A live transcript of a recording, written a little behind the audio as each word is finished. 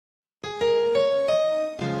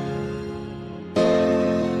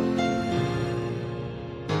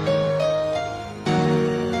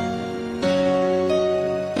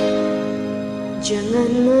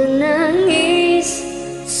Jangan menangis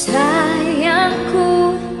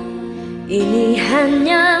sayangku, ini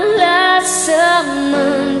hanyalah sementara.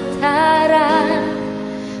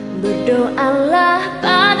 Berdoalah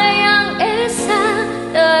pada Yang Esa,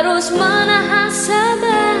 terus menahan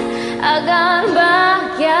sabar agar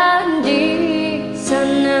bahagia di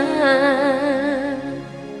sana.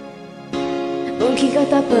 Mungkin kau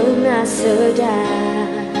tak pernah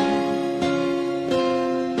sedar,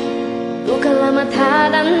 bukalah mata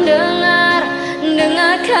dan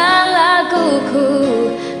dengarkan laguku.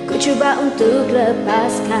 Ku coba untuk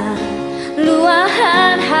lepaskan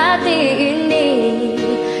luahan hati ini.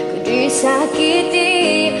 Ku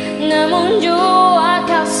disakiti, namun jua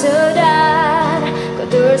kau sadar kau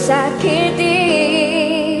tersakiti.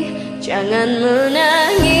 Jangan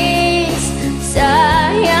menangis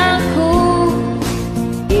sayangku,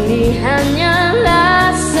 ini hanyalah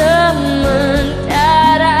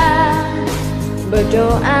sementara.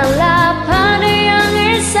 Berdoalah pada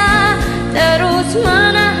Yang Esa, terus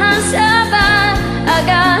menahan sabar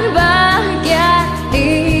agar bahagia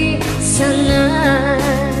di sana.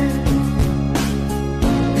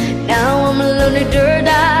 Now I'm a lonely dirt.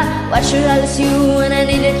 Why should I lose you when I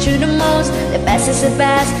needed you the most? The best is the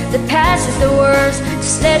best, the past is the worst.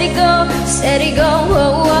 Just let it go,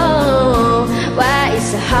 whoa, whoa. Why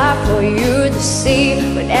is it hard for you to see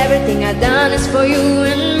when everything I've done is for you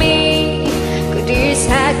and me? Ku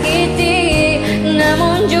disakiti,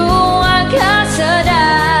 namun jua kau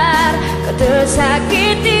sadar kau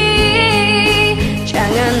tersakiti.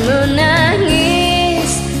 Jangan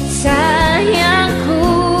menangis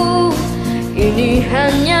sayangku, ini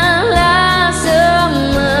hanyalah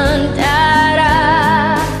sementara.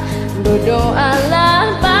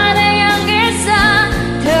 Berdoalah pada Yang Esa,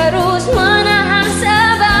 terus menahan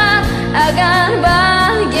sabar agar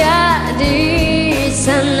bahagia di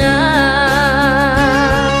sana.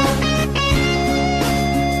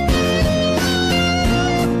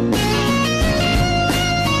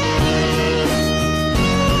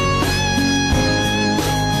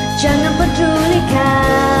 Jangan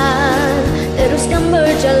pedulikan, teruskan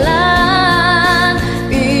berjalan.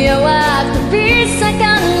 Biar waktu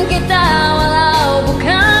pisahkan kita, walau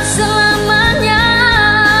bukan selamanya.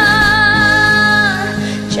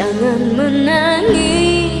 Jangan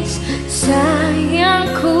menangis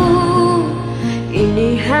sayangku,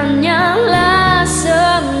 ini hanyalah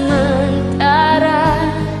sementara.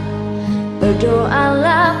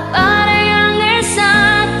 Berdoalah